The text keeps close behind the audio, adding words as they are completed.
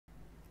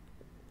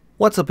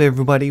What's up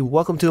everybody,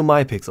 welcome to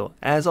MyPixel.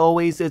 As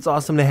always, it's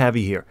awesome to have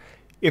you here.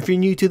 If you're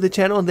new to the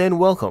channel, then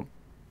welcome.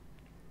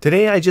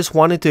 Today I just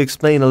wanted to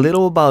explain a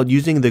little about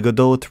using the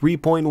Godot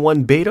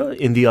 3.1 beta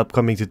in the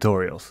upcoming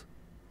tutorials.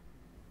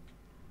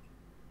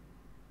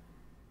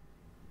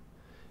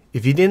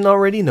 If you didn't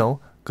already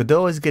know,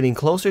 Godot is getting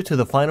closer to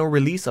the final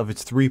release of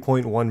its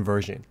 3.1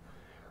 version.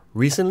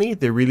 Recently,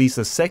 they released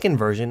a second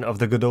version of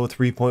the Godot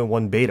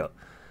 3.1 beta.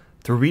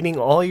 Through reading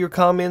all your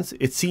comments,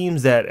 it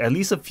seems that at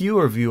least a few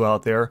of you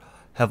out there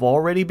have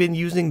already been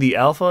using the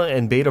alpha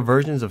and beta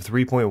versions of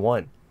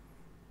 3.1.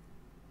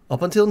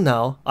 Up until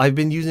now, I've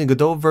been using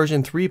Godot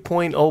version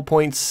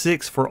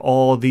 3.0.6 for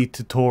all the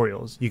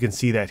tutorials. You can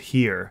see that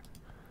here.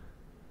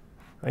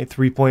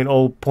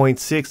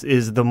 3.0.6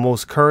 is the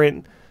most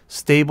current,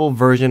 stable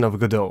version of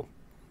Godot.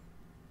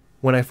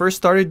 When I first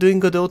started doing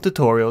Godot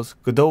tutorials,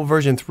 Godot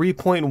version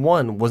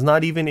 3.1 was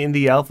not even in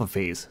the alpha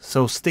phase,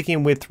 so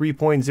sticking with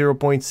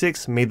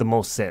 3.0.6 made the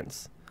most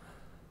sense.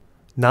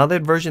 Now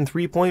that version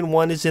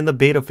 3.1 is in the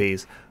beta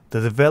phase, the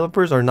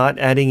developers are not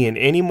adding in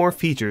any more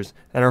features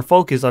and are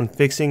focused on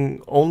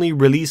fixing only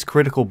release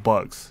critical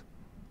bugs.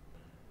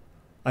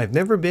 I've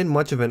never been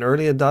much of an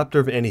early adopter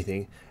of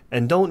anything,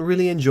 and don't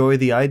really enjoy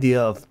the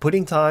idea of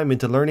putting time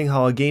into learning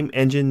how a game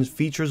engine's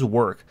features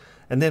work,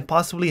 and then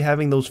possibly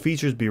having those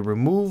features be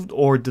removed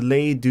or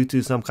delayed due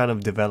to some kind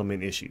of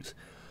development issues.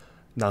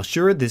 Now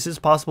sure, this is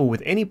possible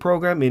with any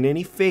program in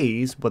any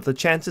phase, but the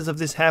chances of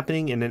this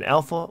happening in an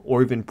alpha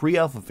or even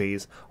pre-alpha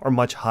phase are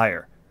much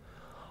higher.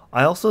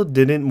 I also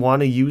didn't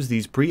want to use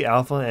these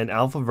pre-alpha and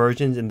alpha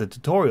versions in the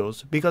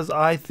tutorials because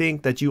I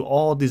think that you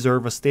all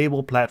deserve a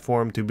stable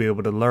platform to be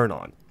able to learn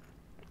on.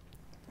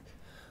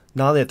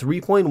 Now that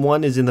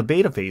 3.1 is in the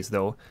beta phase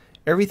though,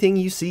 everything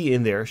you see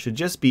in there should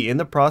just be in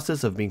the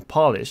process of being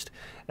polished,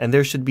 and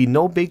there should be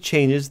no big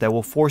changes that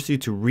will force you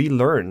to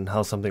relearn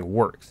how something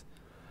works.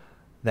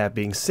 That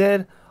being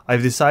said,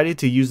 I've decided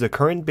to use the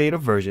current beta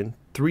version,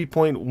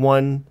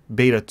 3.1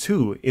 beta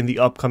 2, in the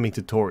upcoming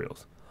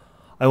tutorials.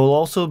 I will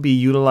also be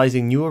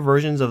utilizing newer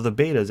versions of the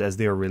betas as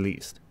they are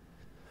released.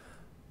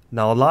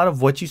 Now a lot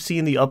of what you see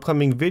in the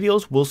upcoming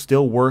videos will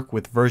still work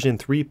with version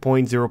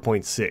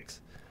 3.0.6.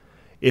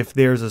 If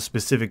there's a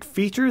specific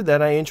feature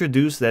that I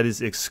introduce that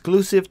is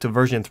exclusive to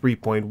version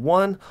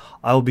 3.1,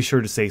 I will be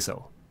sure to say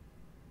so.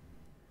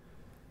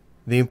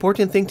 The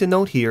important thing to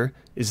note here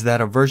is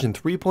that a version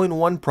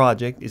 3.1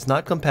 project is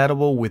not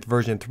compatible with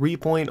version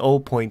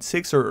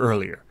 3.0.6 or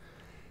earlier.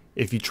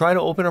 If you try to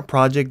open a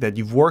project that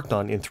you've worked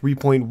on in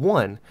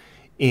 3.1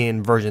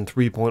 in version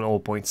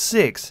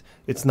 3.0.6,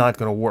 it's not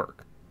going to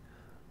work.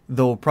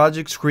 Though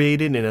projects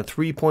created in a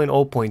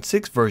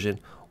 3.0.6 version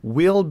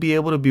will be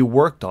able to be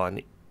worked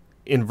on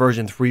in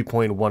version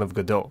 3.1 of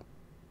Godot.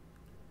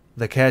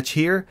 The catch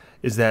here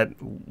is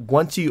that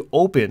once you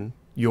open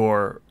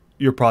your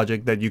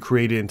project that you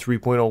created in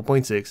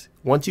 3.0.6,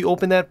 once you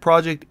open that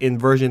project in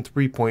version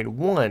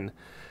 3.1,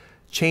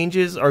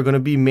 changes are going to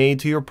be made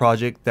to your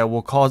project that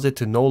will cause it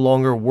to no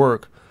longer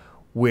work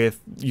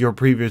with your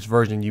previous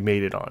version you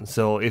made it on.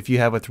 So if you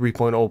have a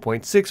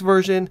 3.0.6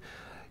 version,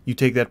 you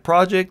take that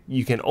project,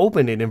 you can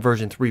open it in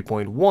version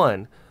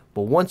 3.1,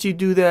 but once you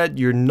do that,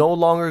 you're no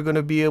longer going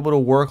to be able to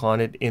work on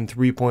it in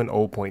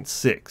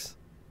 3.0.6.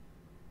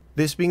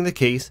 This being the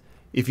case,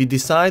 if you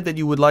decide that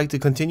you would like to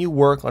continue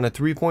work on a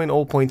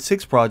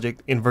 3.0.6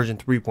 project in version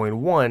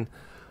 3.1,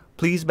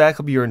 please back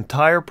up your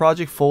entire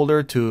project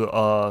folder to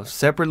a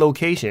separate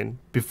location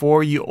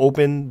before you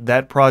open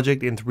that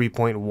project in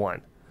 3.1.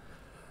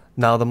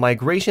 Now the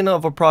migration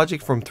of a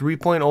project from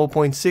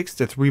 3.0.6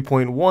 to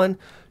 3.1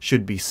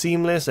 should be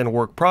seamless and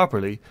work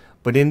properly,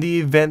 but in the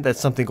event that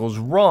something goes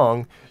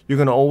wrong, you're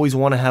going to always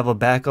want to have a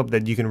backup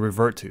that you can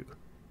revert to.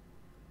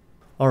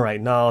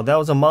 Alright, now that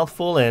was a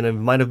mouthful and it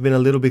might have been a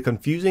little bit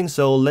confusing,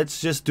 so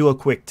let's just do a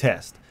quick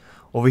test.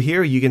 Over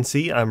here you can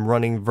see I'm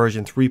running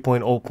version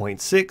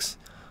 3.0.6.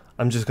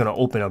 I'm just going to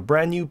open a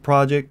brand new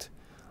project.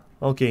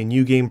 Okay,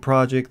 new game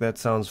project, that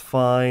sounds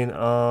fine.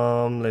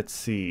 Let's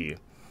see.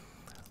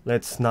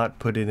 Let's not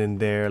put it in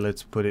there,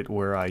 let's put it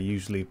where I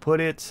usually put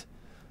it.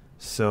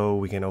 So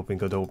we can open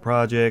Godot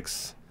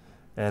projects,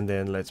 and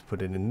then let's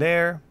put it in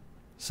there.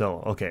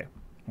 So, okay,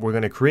 we're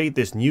going to create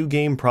this new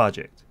game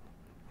project.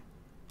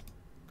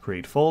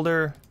 Create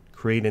folder,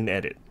 create and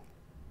edit.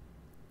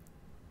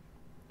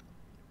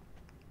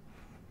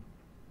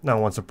 Now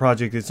once the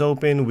project is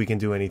open, we can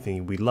do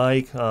anything we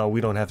like.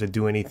 We don't have to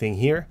do anything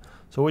here.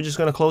 So we're just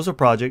going to close the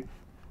project.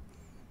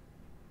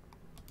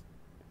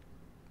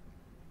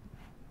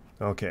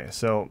 Okay,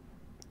 so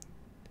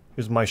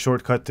here's my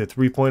shortcut to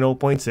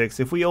 3.0.6.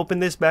 If we open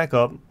this back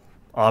up,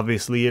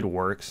 obviously it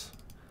works.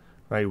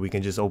 Right, we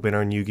can just open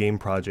our new game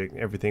project.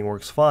 Everything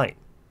works fine.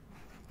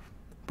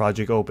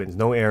 Project opens,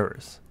 no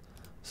errors.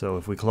 So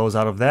if we close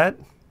out of that,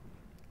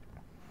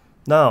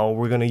 now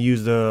we're going to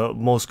use the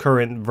most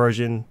current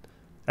version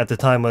at the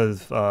time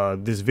of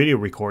this video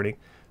recording,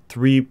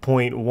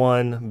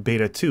 3.1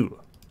 beta 2.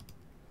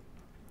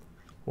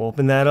 We'll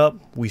open that up.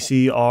 We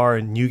see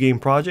our new game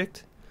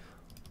project.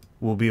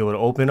 We'll be able to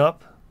open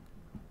up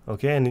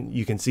Okay, and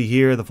you can see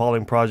here the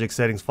following project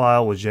settings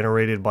file was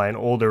generated by an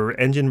older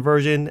engine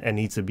version and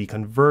needs to be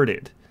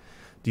converted.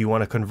 Do you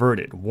want to convert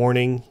it?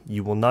 Warning,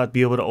 you will not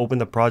be able to open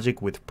the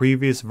project with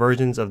previous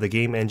versions of the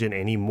game engine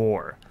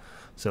anymore.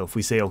 So if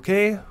we say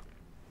OK,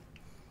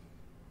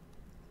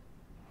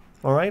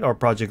 alright, our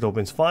project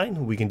opens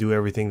fine. We can do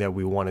everything that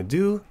we want to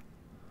do.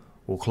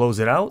 We'll close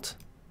it out.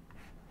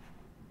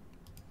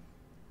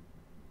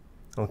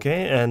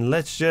 Okay, and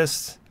let's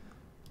just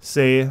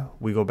say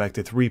we go back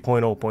to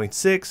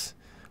 3.0.6.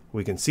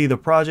 We can see the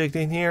project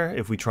in here.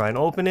 If we try and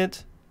open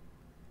it,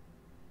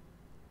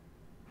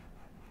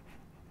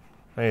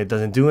 it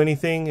doesn't do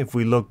anything. If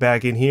we look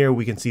back in here,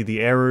 we can see the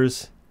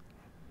errors.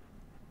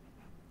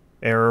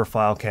 Error,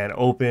 file can't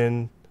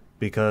open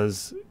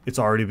because it's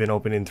already been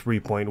opened in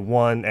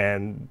 3.1,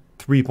 and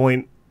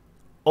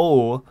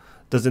 3.0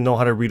 doesn't know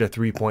how to read a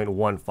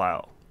 3.1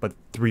 file, but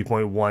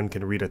 3.1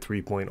 can read a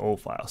 3.0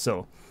 file.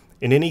 So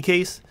in any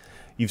case,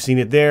 you've seen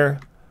it there.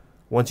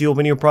 Once you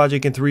open your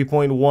project in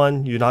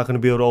 3.1, you're not going to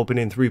be able to open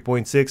it in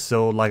 3.6.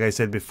 So like I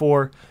said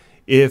before,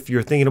 if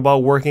you're thinking about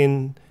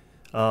working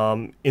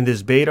in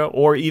this beta,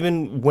 or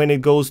even when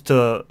it goes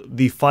to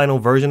the final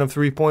version of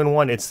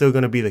 3.1, it's still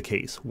going to be the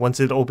case.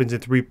 Once it opens in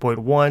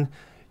 3.1,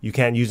 you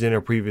can't use it in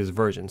a previous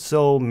version.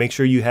 So make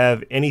sure you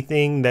have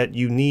anything that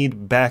you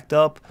need backed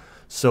up,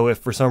 so if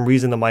for some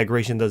reason the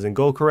migration doesn't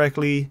go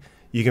correctly,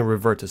 you can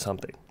revert to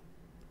something.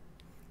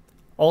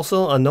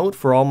 Also, a note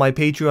for all my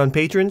Patreon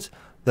patrons,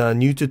 the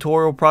new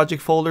tutorial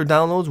project folder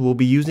downloads will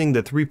be using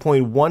the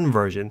 3.1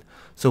 version,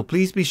 so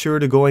please be sure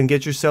to go and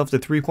get yourself the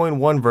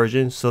 3.1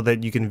 version so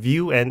that you can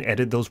view and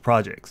edit those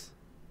projects.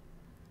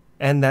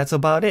 And that's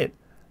about it.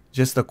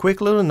 Just a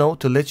quick little note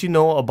to let you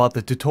know about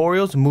the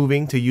tutorials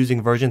moving to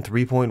using version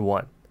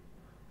 3.1.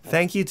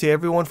 Thank you to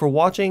everyone for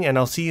watching, and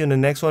I'll see you in the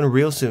next one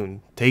real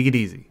soon. Take it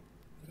easy.